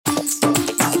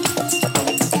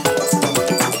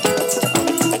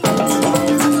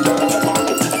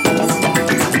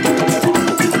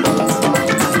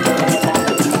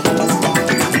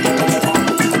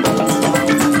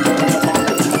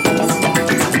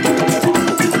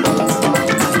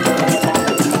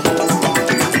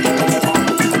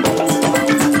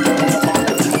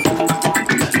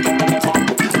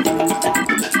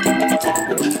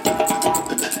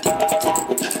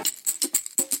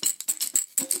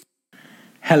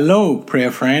Hello,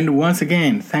 prayer friend. Once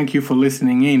again, thank you for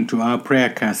listening in to our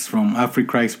prayercast from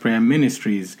AfriChrist Prayer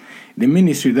Ministries, the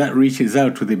ministry that reaches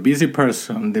out to the busy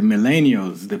person, the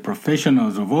millennials, the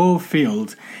professionals of all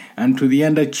fields, and to the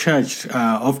underchurched,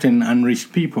 often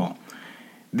unreached people.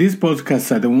 These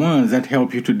podcasts are the ones that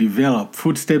help you to develop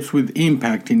footsteps with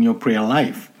impact in your prayer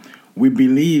life. We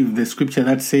believe the scripture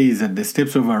that says that the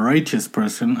steps of a righteous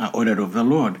person are ordered of the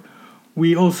Lord.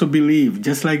 We also believe,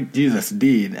 just like Jesus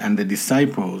did and the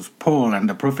disciples, Paul and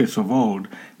the prophets of old,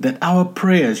 that our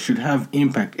prayers should have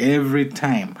impact every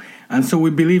time. And so we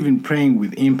believe in praying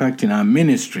with impact in our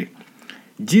ministry.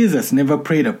 Jesus never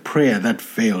prayed a prayer that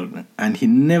failed, and he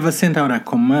never sent out a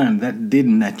command that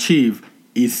didn't achieve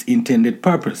its intended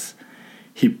purpose.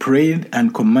 He prayed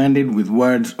and commanded with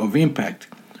words of impact.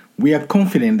 We are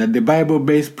confident that the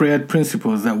Bible-based prayer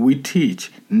principles that we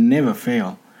teach never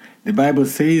fail. The Bible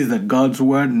says that God's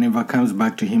word never comes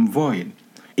back to him void.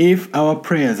 If our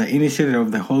prayers are initiated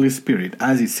of the Holy Spirit,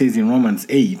 as it says in Romans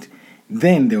 8,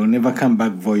 then they will never come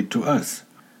back void to us.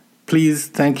 Please,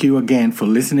 thank you again for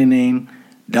listening in.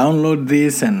 Download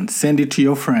this and send it to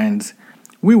your friends.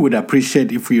 We would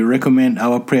appreciate if you recommend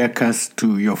our prayercast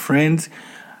to your friends.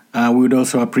 We would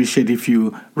also appreciate if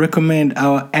you recommend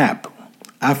our app,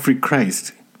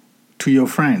 AfriChrist, to your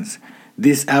friends.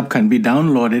 This app can be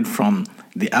downloaded from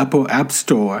the Apple App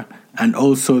Store and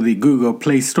also the Google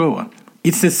Play Store.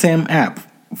 It's the same app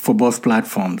for both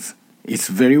platforms. It's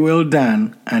very well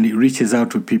done and it reaches out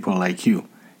to people like you.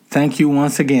 Thank you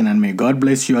once again, and may God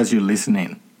bless you as you listen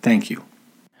in. Thank you.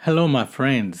 Hello, my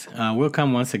friends.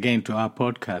 Welcome once again to our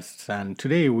podcasts. And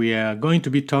today we are going to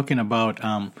be talking about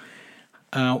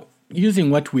using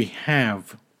what we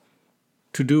have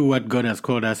to do what God has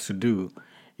called us to do.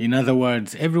 In other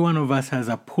words, every one of us has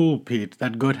a pulpit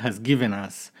that God has given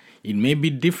us. It may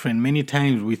be different. Many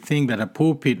times we think that a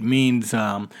pulpit means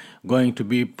going to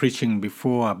be preaching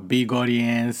before a big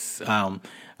audience,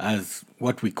 as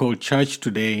what we call church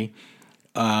today.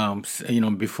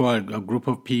 Before a group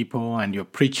of people, and you're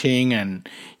preaching, and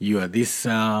you are this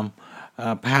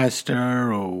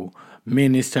pastor or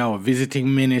minister or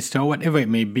visiting minister, or whatever it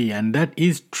may be. And that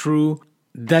is true.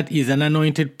 That is an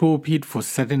anointed pulpit for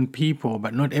certain people,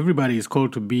 but not everybody is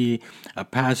called to be a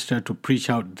pastor to preach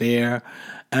out there.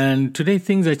 And today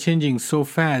things are changing so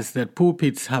fast that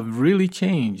pulpits have really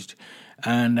changed.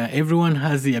 And everyone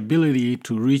has the ability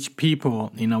to reach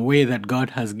people in a way that God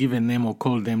has given them or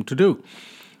called them to do.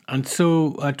 And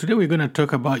so today we're going to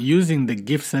talk about using the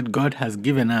gifts that God has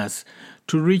given us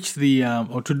to reach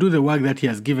or to do the work that he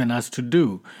has given us to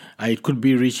do. It could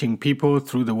be reaching people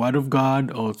through the word of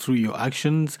God or through your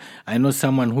actions. I know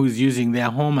someone who is using their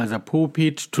home as a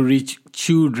pulpit to reach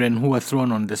children who are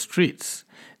thrown on the streets.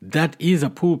 That is a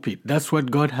pulpit. That's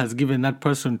what God has given that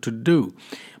person to do.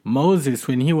 Moses,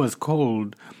 when he was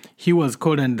called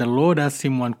and the Lord asked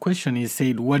him one question. He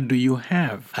said, "What do you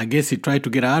have?" I guess he tried to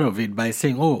get out of it by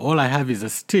saying, all I have is a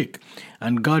stick.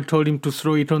 And God told him to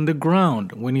throw it on the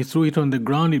ground. When he threw it on the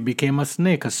ground, it became a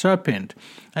snake, a serpent.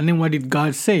 And then what did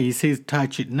God say? He says,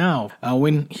 "Touch it now."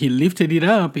 When he lifted it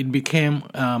up, it became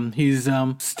his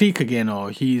stick again,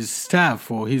 or his staff,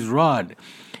 or his rod.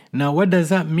 Now, what does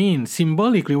that mean?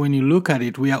 Symbolically, when you look at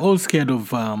it, we are all scared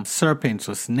of serpents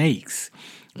or snakes.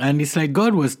 And it's like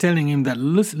God was telling him that,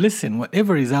 listen,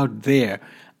 whatever is out there,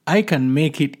 I can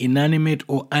make it inanimate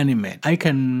or animate. I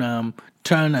can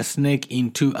turn a snake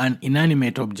into an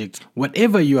inanimate object.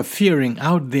 Whatever you are fearing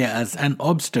out there as an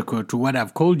obstacle to what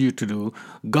I've called you to do,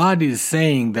 God is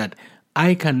saying that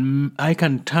I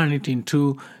can turn it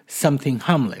into something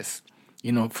harmless.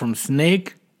 From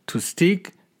snake to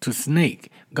stick to snake.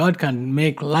 God can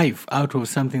make life out of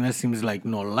something that seems like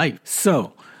no life.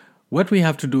 So, what we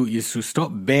have to do is to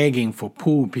stop begging for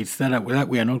pulpits that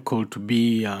we are not called to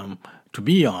be on.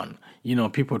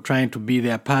 People trying to be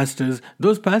their pastors.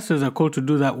 Those pastors are called to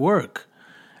do that work.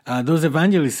 Those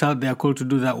evangelists out there are called to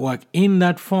do that work in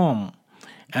that form.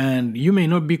 And you may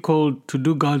not be called to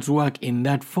do God's work in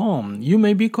that form. You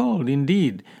may be called,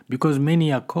 indeed, because many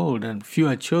are called and few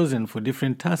are chosen for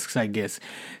different tasks, I guess.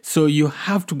 So you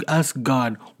have to ask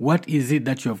God, what is it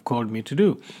that you have called me to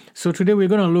do? So today we're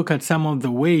going to look at some of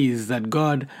the ways that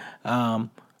God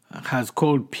has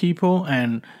called people,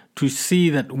 and to see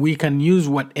that we can use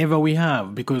whatever we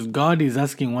have, because God is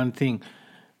asking one thing: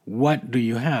 what do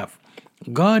you have?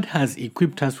 God has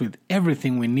equipped us with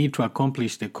everything we need to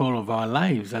accomplish the call of our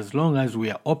lives, as long as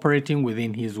we are operating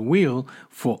within his will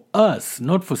for us,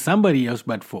 not for somebody else,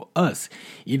 but for us.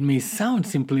 It may sound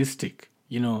simplistic,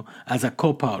 as a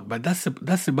cop-out, but that's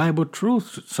the Bible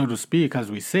truth, so to speak, as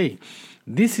we say.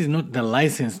 This is not the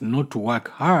license not to work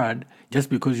hard. just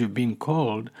because you've been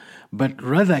called, but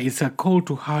rather it's a call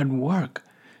to hard work,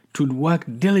 to work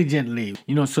diligently,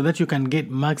 so that you can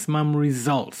get maximum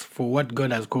results for what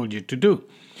God has called you to do.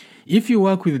 If you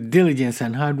work with diligence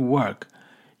and hard work,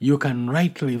 you can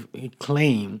rightly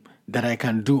claim that I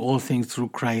can do all things through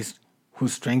Christ who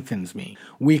strengthens me.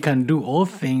 We can do all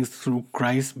things through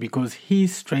Christ because he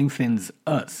strengthens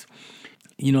us.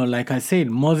 Like I said,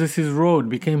 Moses' rod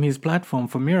became his platform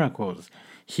for miracles.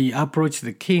 He approached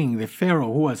the king, the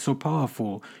Pharaoh, who was so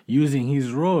powerful, using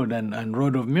his rod and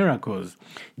rod of miracles.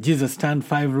 Jesus turned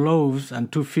 5 loaves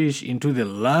and 2 fish into the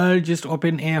largest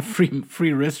open-air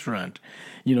free restaurant.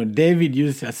 David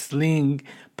used a sling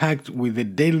packed with the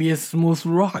deadliest smooth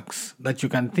rocks that you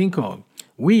can think of.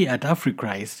 We at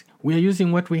AfriChrist, we are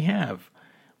using what we have.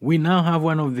 We now have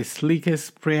one of the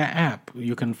slickest prayer app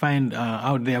you can find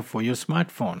out there for your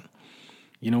smartphone.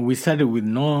 We started with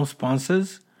no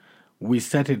sponsors. We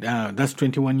started, that's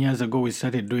 21 years ago, we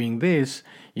started doing this,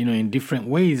 in different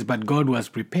ways, but God was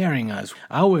preparing us.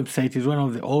 Our website is one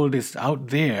of the oldest out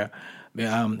there.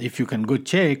 If you can go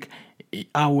check,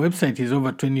 our website is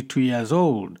over 22 years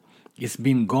old. It's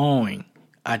been going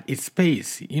at its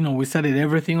pace. We started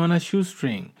everything on a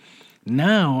shoestring.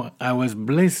 Now, I was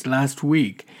blessed last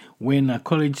week when a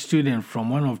college student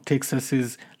from one of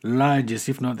Texas's largest,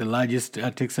 if not the largest,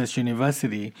 Texas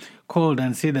University called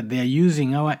and said that they are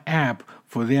using our app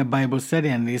for their Bible study,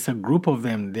 and it's a group of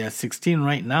them. They are 16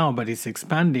 right now, but it's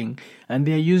expanding, and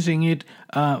they are using it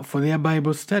for their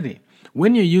Bible study.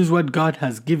 When you use what God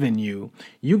has given you,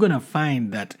 you're going to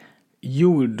find that you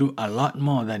will do a lot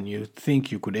more than you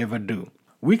think you could ever do.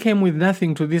 We came with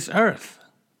nothing to this earth,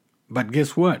 but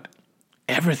guess what?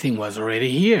 Everything was already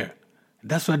here.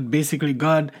 That's what basically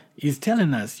God is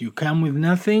telling us. You come with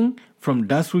nothing. From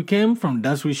dust we came, from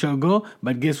dust we shall go.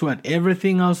 But guess what?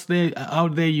 Everything else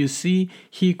out there you see,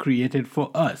 he created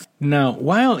for us. Now,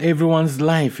 while everyone's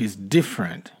life is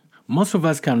different, most of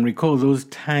us can recall those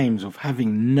times of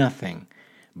having nothing,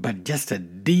 but just a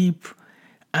deep,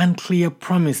 unclear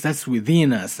promise that's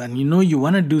within us. And you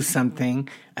want to do something,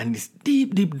 and it's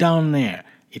deep, deep down there.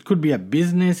 It could be a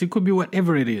business, it could be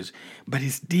whatever it is, but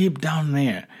it's deep down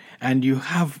there. And you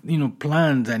have,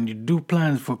 plans, and you do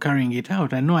plans for carrying it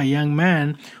out. I know a young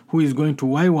man who is going to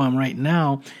YWAM right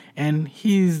now, and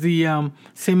he's the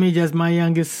same age as my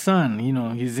youngest son.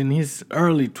 He's in his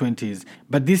early 20s.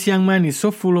 But this young man is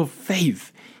so full of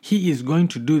faith. He is going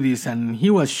to do this, and he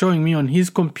was showing me on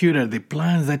his computer the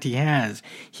plans that he has.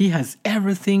 He has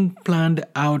everything planned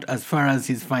out as far as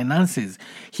his finances.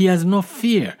 He has no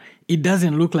fear. It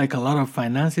doesn't look like a lot of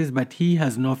finances, but he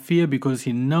has no fear because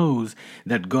he knows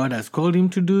that God has called him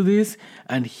to do this,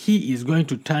 and he is going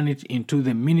to turn it into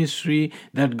the ministry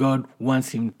that God wants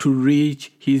him to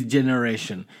reach his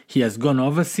generation. He has gone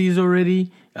overseas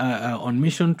already on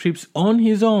mission trips on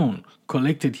his own,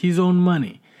 collected his own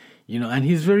money, and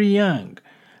he's very young.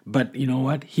 But you know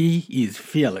what? He is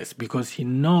fearless because he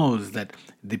knows that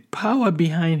the power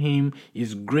behind him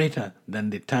is greater than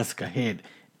the task ahead.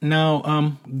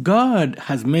 Now, God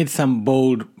has made some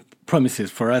bold promises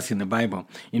for us in the Bible.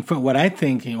 In fact, what I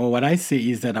think, or what I say,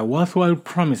 is that a worthwhile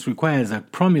promise requires a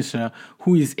promiser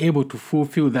who is able to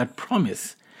fulfill that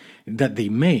promise that they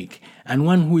make, and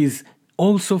one who is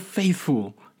also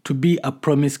faithful to be a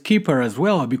promise keeper as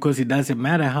well, because it doesn't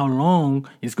matter how long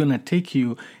it's going to take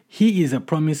you. He is a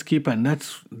promise keeper, and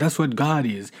that's what God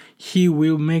is. He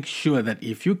will make sure that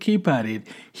if you keep at it,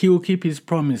 he will keep his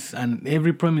promise and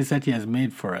every promise that he has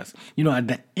made for us. At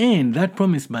the end, that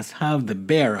promise must have the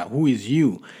bearer, who is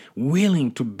you,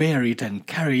 willing to bear it and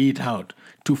carry it out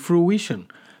to fruition.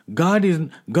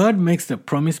 God makes the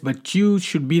promise, but you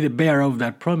should be the bearer of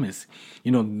that promise.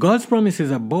 God's promises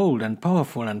are bold and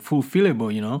powerful and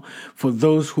fulfillable, for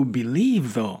those who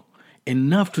believe, though,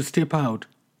 enough to step out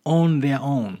on their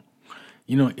own.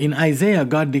 In Isaiah,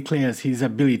 God declares his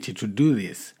ability to do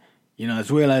this,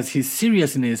 as well as his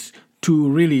seriousness to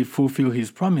really fulfill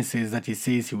his promises that he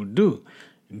says he will do.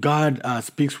 God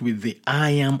speaks with the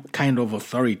I am kind of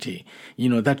authority,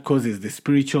 that causes the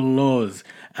spiritual laws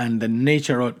and the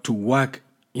nature to work,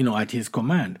 at his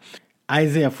command.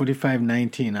 Isaiah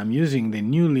 45:19, I'm using the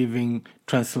New Living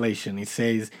Translation. It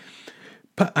says,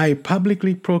 I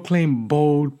publicly proclaim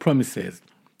bold promises.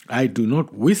 I do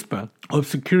not whisper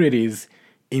obscurities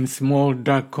in small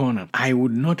dark corner. I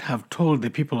would not have told the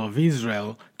people of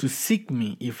Israel to seek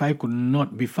me if I could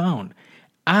not be found.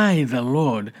 I, the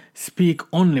Lord, speak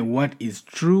only what is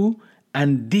true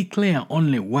and declare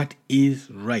only what is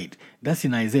right. That's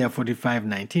in Isaiah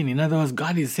 45:19. In other words,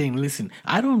 God is saying, listen,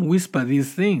 I don't whisper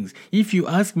these things. If you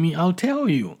ask me, I'll tell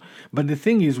you. But the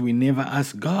thing is, we never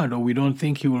ask God, or we don't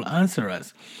think he will answer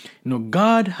us.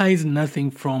 God hides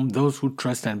nothing from those who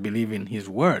trust and believe in his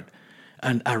word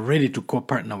and are ready to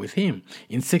co-partner with him.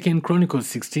 In 2 Chronicles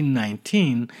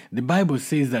 16:19, the Bible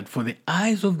says that for the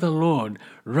eyes of the Lord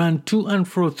run to and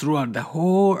fro throughout the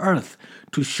whole earth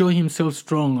to show himself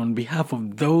strong on behalf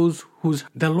of those whose...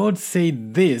 The Lord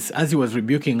said this as he was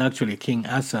rebuking actually King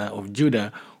Asa of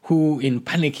Judah, who in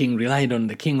panicking relied on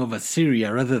the king of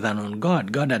Assyria rather than on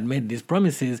God. God had made these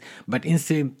promises, but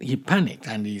instead he panicked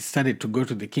and he started to go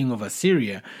to the king of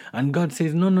Assyria. And God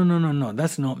says, no,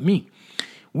 that's not me.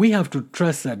 We have to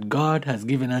trust that God has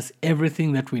given us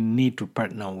everything that we need to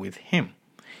partner with him.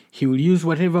 He will use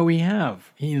whatever we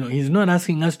have. He's not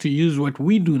asking us to use what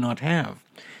we do not have.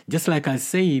 Just like I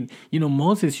said,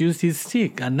 Moses used his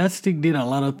stick, and that stick did a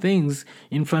lot of things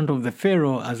in front of the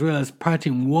Pharaoh, as well as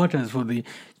parting waters for the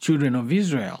children of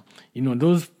Israel.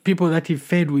 Those people that he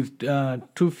fed with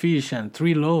 2 fish and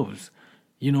 3 loaves.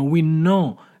 We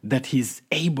know that he's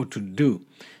able to do.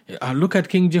 Look at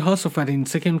King Jehoshaphat in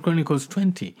 2 Chronicles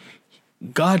 20.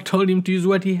 God told him to use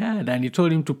what he had, and he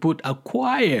told him to put a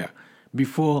choir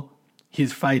before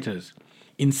his fighters.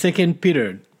 In 2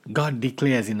 Peter, God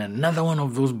declares in another one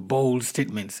of those bold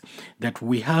statements that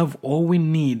we have all we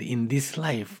need in this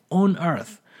life on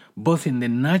earth, both in the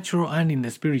natural and in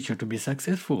the spiritual, to be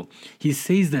successful. He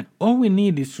says that all we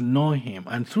need is to know him,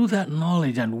 and through that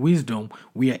knowledge and wisdom,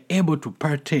 we are able to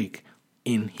partake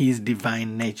in his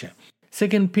divine nature.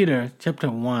 2 Peter chapter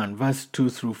 1 verse 2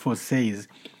 through 4 says,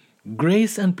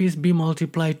 "Grace and peace be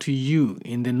multiplied to you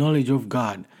in the knowledge of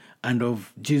God and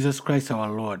of Jesus Christ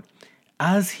our Lord,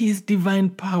 as his divine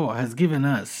power has given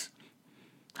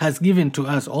to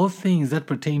us all things that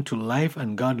pertain to life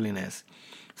and godliness,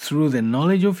 through the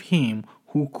knowledge of him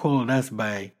who called us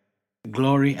by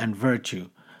glory and virtue,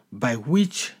 by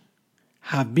which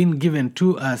have been given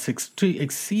to us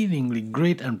exceedingly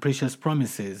great and precious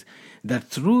promises, that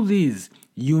through these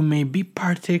you may be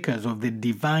partakers of the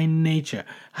divine nature,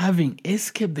 having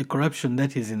escaped the corruption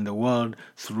that is in the world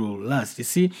through lust." You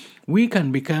see, we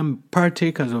can become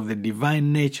partakers of the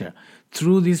divine nature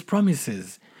through these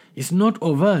promises. It's not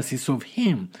of us, it's of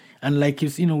him. And like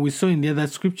we saw in the other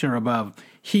scripture above,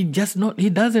 he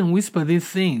doesn't whisper these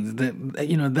things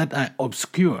that are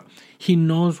obscure. He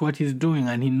knows what he's doing,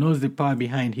 and he knows the power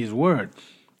behind his word.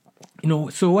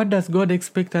 So what does God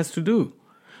expect us to do?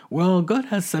 Well, God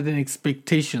has certain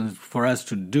expectations for us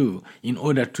to do in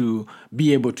order to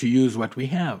be able to use what we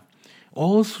have.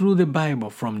 All through the Bible,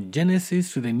 from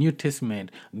Genesis to the New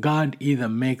Testament, God either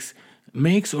makes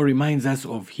or reminds us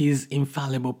of his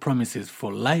infallible promises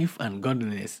for life and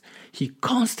godliness. He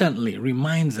constantly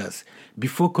reminds us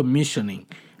before commissioning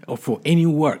or for any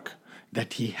work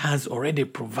that he has already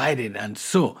provided. And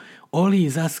so all he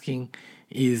is asking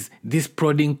is this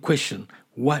prodding question: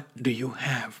 what do you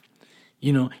have?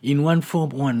 In one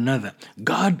form or another,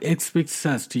 God expects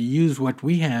us to use what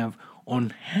we have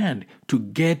on hand to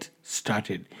get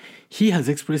started. He has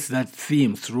expressed that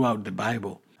theme throughout the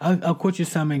Bible. I'll quote you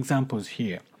some examples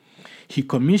here. He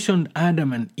commissioned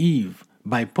Adam and Eve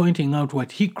by pointing out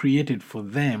what he created for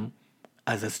them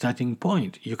as a starting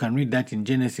point. You can read that in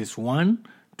Genesis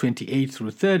 1:28 through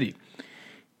 30.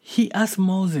 He asked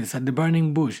Moses at the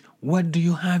burning bush, "What do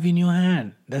you have in your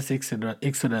hand?" That's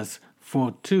Exodus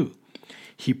 4:2.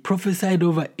 He prophesied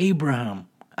over Abraham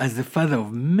as the father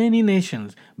of many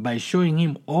nations by showing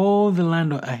him all the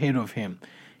land ahead of him.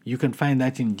 You can find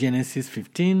that in Genesis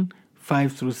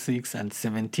 15:5 through 6 and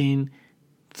 17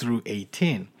 through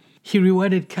 18. He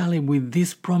rewarded Caleb with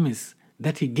this promise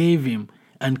that he gave him,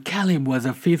 and Caleb was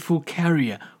a faithful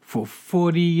carrier for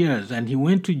 40 years. And he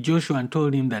went to Joshua and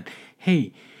told him that,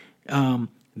 hey,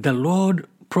 the Lord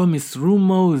promised through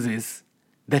Moses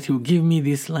that he will give me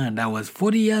this land. I was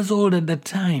 40 years old at that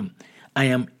time. I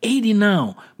am 80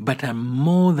 now, but I'm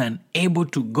more than able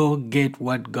to go get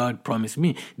what God promised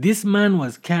me. This man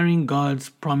was carrying God's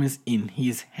promise in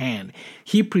his hand.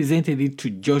 He presented it to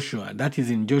Joshua. That is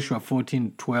in Joshua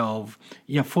 14:12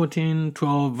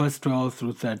 verse 12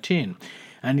 through 13.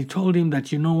 And he told him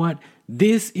that, you know what?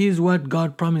 This is what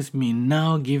God promised me.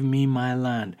 Now give me my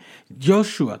land.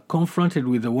 Joshua, confronted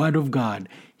with the word of God,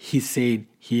 he said,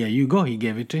 here you go. He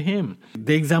gave it to him.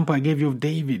 The example I gave you of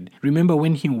David. Remember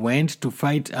when he went to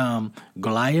fight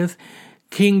Goliath?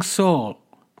 King Saul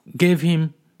gave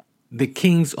him the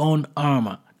king's own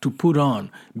armor to put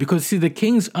on. Because see, the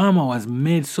king's armor was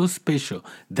made so special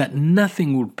that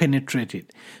nothing would penetrate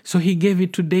it. So he gave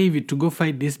it to David to go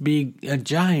fight this big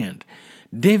giant.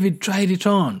 David tried it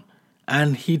on.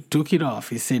 And he took it off.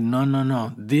 He said,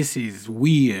 no, this is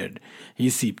weird. He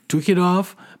took it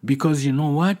off because you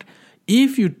know what?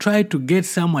 If you try to get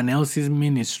someone else's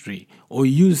ministry or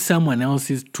use someone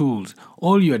else's tools,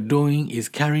 all you're doing is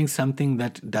carrying something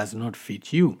that does not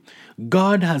fit you.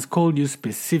 God has called you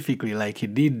specifically like he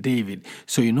did David.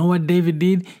 So you know what David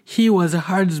did? He was a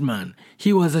herdsman.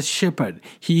 He was a shepherd.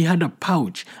 He had a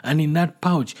pouch, and in that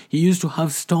pouch, he used to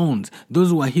have stones.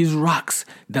 Those were his rocks,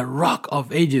 the rock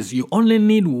of ages. You only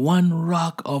need one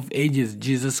rock of ages,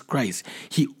 Jesus Christ.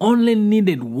 He only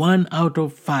needed 1 out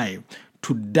of 5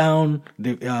 to down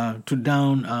the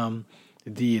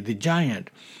giant.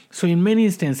 So in many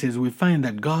instances, we find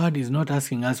that God is not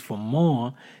asking us for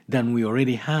more than we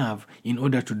already have in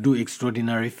order to do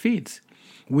extraordinary feats.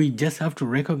 We just have to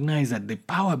recognize that the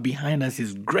power behind us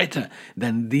is greater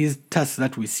than these tasks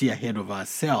that we see ahead of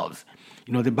ourselves.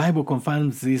 You know, the Bible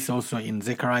confirms this also in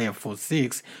Zechariah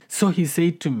 4:6. So he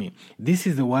said to me, "This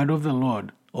is the word of the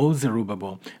Lord, O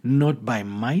Zerubbabel, not by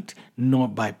might, nor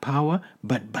by power,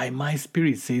 but by my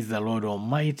spirit, says the Lord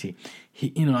Almighty."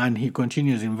 And he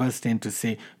continues in verse 10 to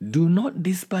say, "Do not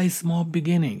despise small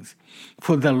beginnings,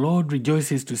 for the Lord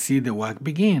rejoices to see the work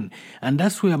begin." And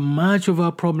that's where much of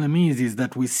our problem is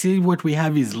that we see what we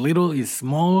have is little, is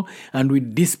small, and we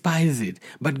despise it.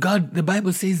 But God, the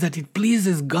Bible says that it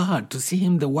pleases God to see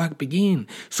him the work begin.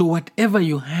 So whatever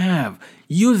you have,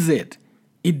 use it.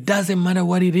 It doesn't matter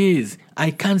what it is.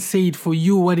 I can't say it for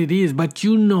you what it is, but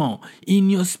you know, in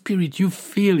your spirit, you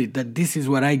feel it that this is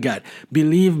what I got.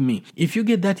 Believe me, if you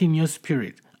get that in your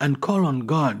spirit and call on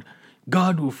God,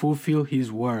 God will fulfill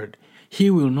his word.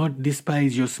 He will not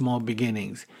despise your small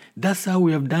beginnings. That's how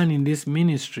we have done in this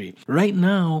ministry. Right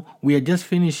now, we are just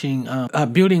finishing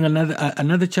building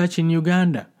another church in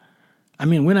Uganda. I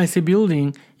mean, when I say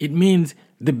building, it means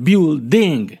the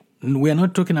building. We are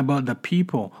not talking about the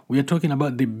people. We are talking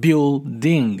about the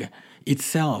building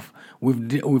itself.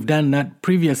 We've done that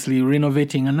previously,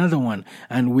 renovating another one,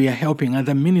 and we are helping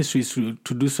other ministries to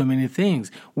do so many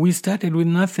things. We started with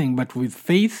nothing, but with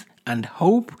faith and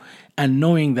hope and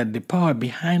knowing that the power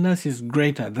behind us is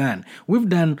greater than. We've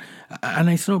done,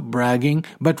 and it's not bragging,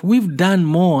 but we've done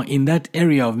more in that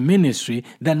area of ministry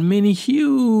than many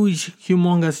huge,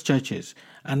 humongous churches.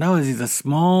 And ours is a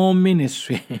small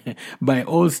ministry by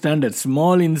all standards,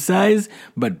 small in size,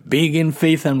 but big in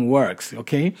faith and works,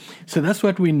 okay? So that's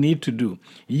what we need to do.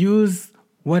 Use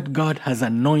what God has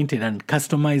anointed and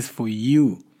customized for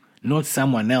you, not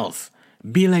someone else.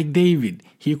 Be like David.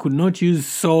 He could not use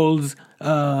Saul's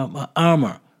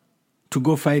armor to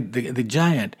go fight the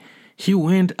giant. He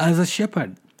went as a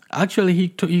shepherd. Actually,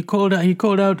 he called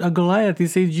out a Goliath. He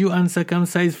says, "You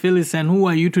uncircumcised Philistine, who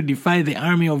are you to defy the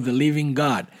army of the living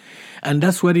God?" And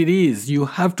that's what it is. You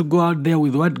have to go out there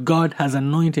with what God has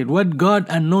anointed. What God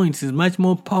anoints is much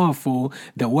more powerful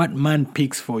than what man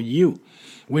picks for you.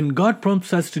 When God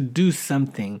prompts us to do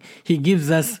something, he gives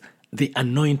us the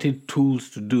anointed tools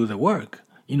to do the work,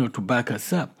 to back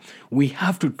us up. We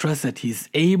have to trust that he's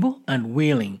able and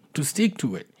willing to stick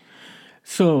to it.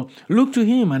 So look to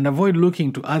him and avoid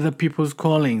looking to other people's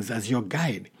callings as your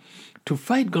guide. To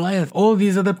fight Goliath, all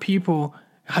these other people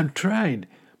had tried,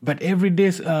 but every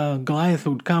day Goliath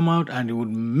would come out and he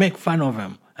would make fun of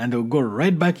him, and they would go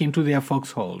right back into their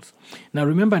foxholes. Now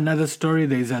remember another story.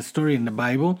 There is a story in the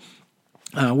Bible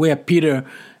where Peter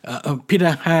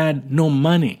had no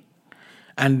money,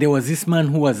 and there was this man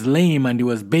who was lame and he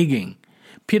was begging.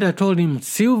 Peter told him,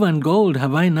 "Silver and gold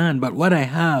have I none, but what I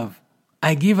have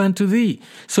I give unto thee."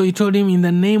 So he told him, "In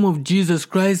the name of Jesus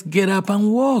Christ, get up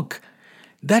and walk."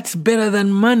 That's better than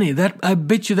money. That I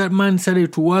bet you that man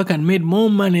started to work and made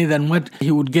more money than what he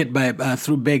would get by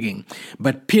through begging.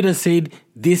 But Peter said,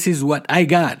 "This is what I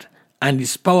got, and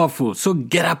it's powerful. So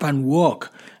get up and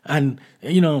walk." And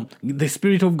the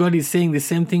Spirit of God is saying the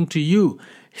same thing to you.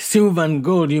 Silver and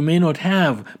gold you may not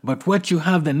have, but what you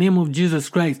have, the name of Jesus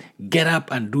Christ, get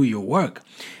up and do your work.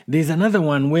 There's another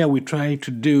one where we try to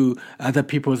do other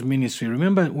people's ministry.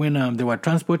 Remember when they were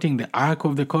transporting the Ark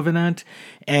of the Covenant,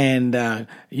 and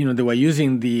they were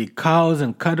using the cows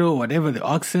and cattle, whatever, the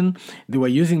oxen. They were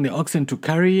using the oxen to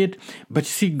carry it. But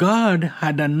you see, God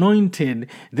had anointed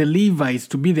the Levites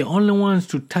to be the only ones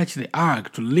to touch the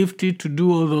Ark, to lift it, to do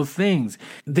all those things.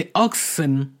 The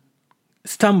oxen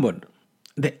stumbled.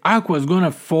 The ark was going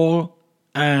to fall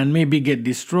and maybe get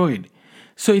destroyed.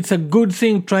 So it's a good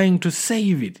thing trying to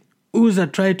save it. Uzzah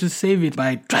tried to save it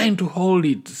by trying to hold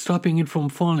it, stopping it from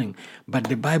falling. But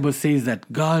the Bible says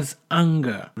that God's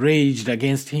anger raged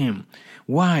against him.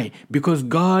 Why? Because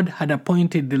God had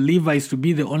appointed the Levites to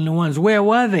be the only ones. Where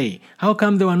were they? How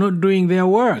come they were not doing their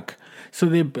work? So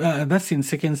that's in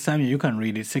 2 Samuel. You can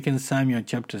read it. 2 Samuel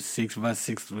chapter 6, verse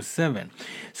 6 through 7.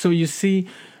 So you see,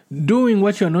 doing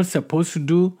what you're not supposed to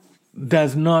do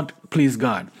does not please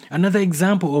God. Another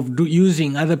example of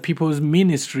using other people's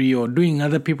ministry or doing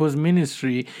other people's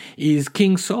ministry is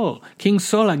King Saul. King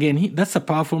Saul, again, that's a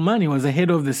powerful man. He was the head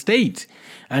of the state,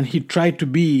 and he tried to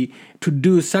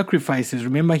do sacrifices.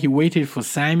 Remember, he waited for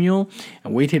Samuel,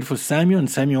 and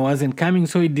Samuel wasn't coming.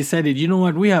 So he decided, you know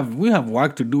what, we have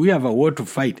work to do. We have a war to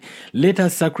fight. Let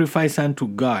us sacrifice unto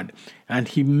God. And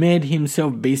he made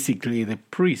himself basically the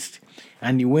priest,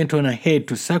 and he went on ahead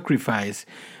to sacrifice,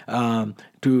 to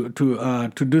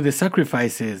do the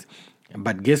sacrifices.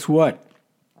 But guess what?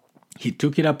 He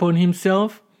took it upon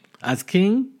himself as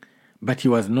king, but he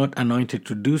was not anointed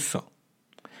to do so.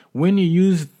 When you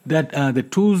use the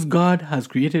tools God has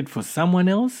created for someone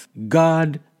else,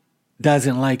 God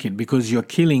doesn't like it, because you're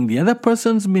killing the other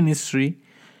person's ministry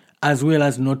as well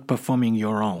as not performing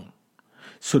your own.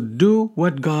 So do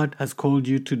what God has called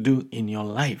you to do in your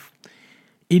life.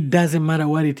 It doesn't matter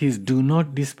what it is. Do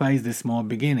not despise the small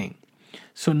beginning.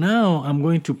 So now I'm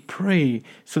going to pray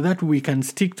so that we can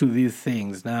stick to these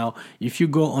things. Now, if you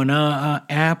go on our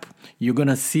app, you're going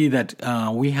to see that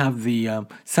we have the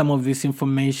some of this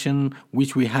information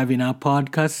which we have in our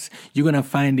podcasts. You're going to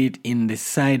find it in the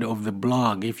side of the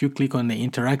blog. If you click on the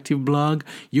interactive blog,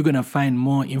 you're going to find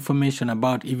more information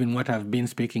about even what I've been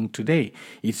speaking today.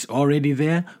 It's already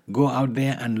there. Go out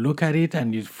there and look at it,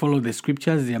 and you follow the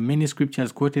scriptures. There are many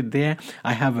scriptures quoted there.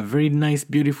 I have a very nice,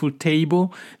 beautiful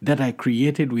table that I created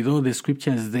with all the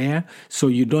scriptures there, so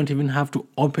you don't even have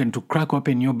to crack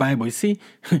open your Bible. You see,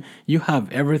 you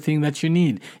have everything that you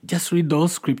need. Just read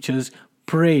those scriptures,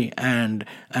 pray, and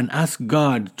ask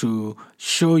God to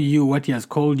show you what He has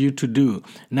called you to do.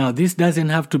 Now, this doesn't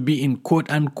have to be in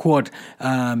quote-unquote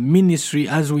ministry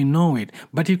as we know it,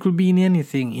 but it could be in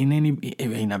anything,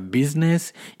 in a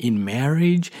business, in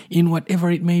marriage, in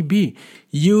whatever it may be.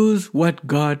 Use what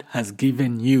God has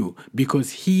given you,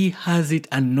 because He has it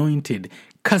anointed,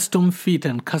 custom fit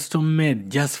and custom made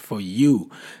just for you.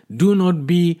 Do not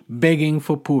be begging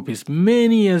for pulpits.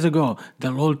 Many years ago,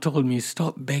 the Lord told me,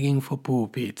 stop begging for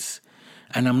pulpits.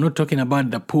 And I'm not talking about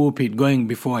the pulpit going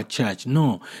before a church.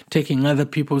 No, taking other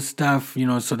people's stuff,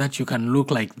 so that you can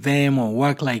look like them or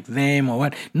work like them or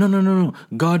what. No.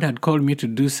 God had called me to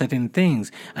do certain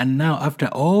things. And now, after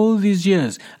all these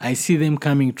years, I see them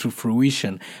coming to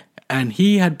fruition. And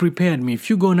He had prepared me. If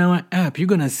you go on our app, you're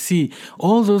going to see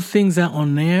all those things are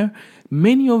on there.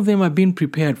 Many of them have been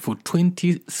prepared for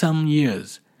 20-some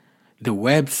years. The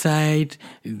website,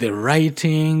 the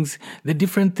writings, the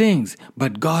different things.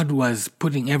 But God was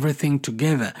putting everything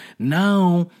together.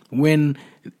 Now, when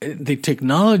the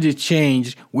technology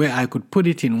changed, where I could put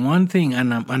it in one thing,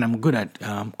 and I'm good at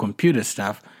computer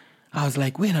stuff, I was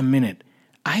like, wait a minute,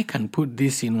 I can put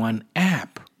this in one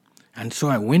app. And so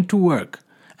I went to work.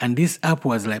 And this app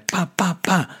was like,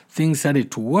 things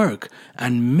started to work.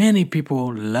 And many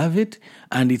people love it.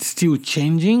 And it's still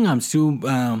changing. I'm still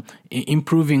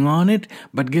improving on it.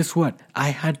 But guess what? I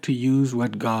had to use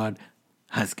what God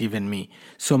has given me.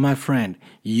 So my friend,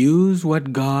 use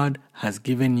what God has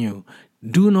given you.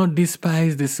 Do not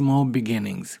despise the small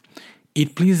beginnings.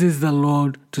 It pleases the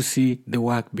Lord to see the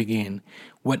work begin.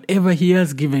 Whatever He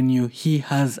has given you, He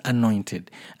has anointed.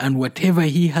 And whatever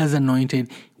He has anointed,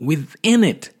 within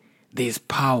it, there's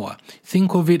power.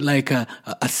 Think of it like a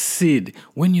seed.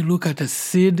 When you look at a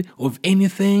seed of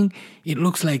anything, it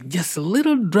looks like just a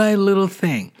little dry little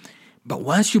thing. But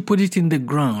once you put it in the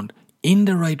ground, in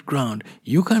the right ground,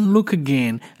 you can look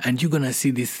again and you're going to see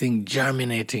this thing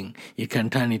germinating. It can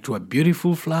turn into a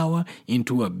beautiful flower,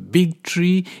 into a big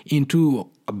tree, into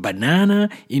a banana,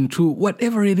 into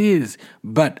whatever it is.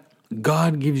 But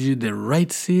God gives you the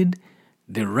right seed,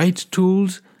 the right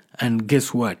tools, and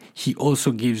guess what? He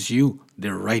also gives you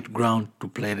the right ground to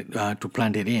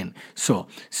plant it in. So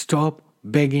stop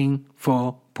begging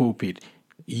for pulpit.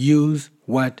 Use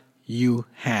what you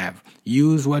have.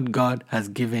 Use what God has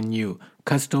given you.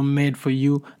 Custom made for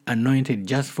you, anointed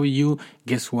just for you.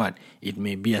 Guess what? It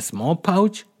may be a small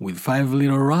pouch with 5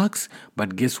 little rocks,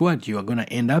 but guess what? You are going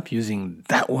to end up using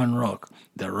that one rock,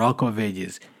 the Rock of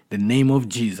Ages, the name of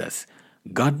Jesus.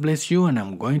 God bless you, and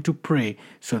I'm going to pray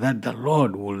so that the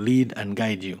Lord will lead and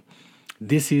guide you.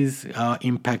 This is our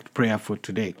impact prayer for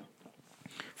today.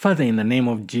 Father, in the name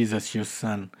of Jesus, your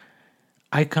Son,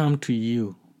 I come to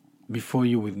you, before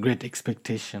you with great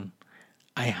expectation.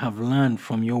 I have learned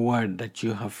from your word that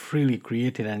you have freely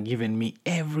created and given me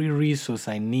every resource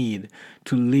I need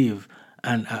to live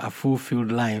a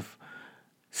fulfilled life,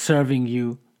 serving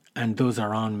you and those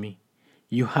around me.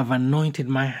 You have anointed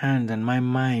my hand and my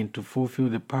mind to fulfill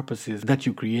the purposes that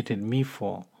you created me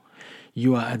for.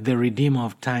 You are the Redeemer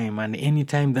of time, and any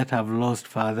time that I've lost,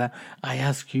 Father, I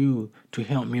ask you to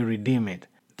help me redeem it,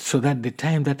 so that the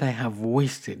time that I have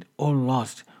wasted or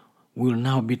lost will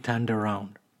now be turned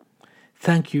around.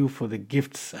 Thank you for the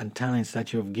gifts and talents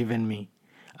that you have given me,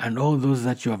 and all those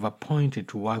that you have appointed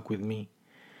to work with me.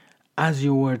 As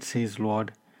your word says,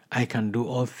 Lord, I can do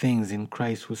all things in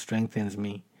Christ who strengthens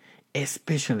me,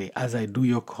 especially as I do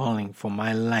your calling for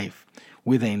my life,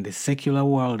 whether in the secular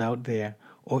world out there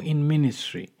or in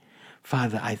ministry.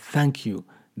 Father, I thank you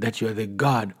that you are the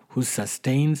God who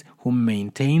sustains, who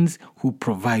maintains, who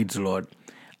provides, Lord.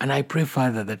 And I pray,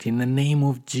 Father, that in the name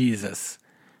of Jesus,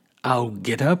 I'll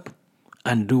get up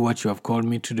and do what you have called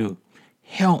me to do.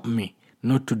 Help me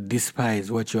not to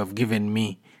despise what you have given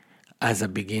me as a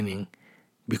beginning,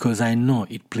 because I know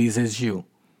it pleases you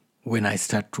when I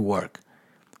start to work.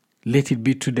 Let it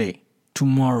be today,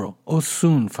 tomorrow, or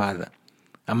soon, Father.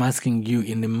 I'm asking you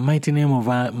in the mighty name of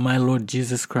my Lord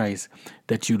Jesus Christ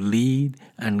that you lead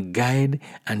and guide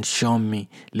and show me.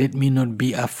 Let me not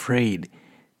be afraid.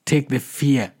 Take the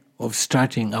fear of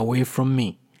starting away from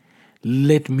me.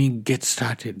 Let me get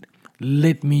started.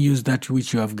 Let me use that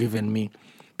which you have given me.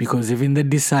 Because even the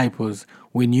disciples,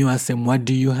 when you asked them, what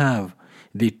do you have?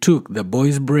 They took the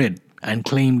boy's bread and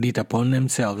claimed it upon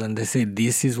themselves, and they said,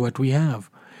 this is what we have.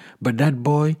 But that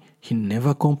boy, he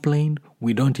never complained.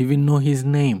 We don't even know his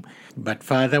name. But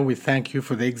Father, we thank you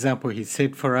for the example he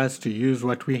set for us to use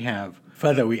what we have.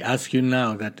 Father, we ask you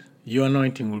now that your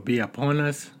anointing will be upon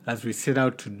us as we set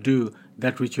out to do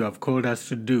that which you have called us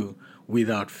to do,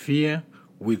 without fear,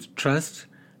 with trust,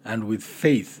 and with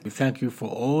faith. We thank you for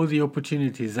all the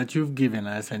opportunities that you've given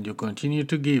us and you continue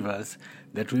to give us,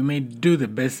 that we may do the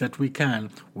best that we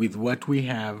can with what we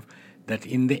have, that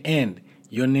in the end,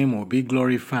 your name will be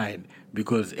glorified,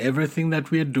 because everything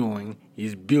that we are doing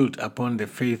is built upon the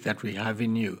faith that we have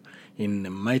in you. In the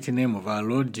mighty name of our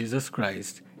Lord Jesus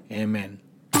Christ, amen.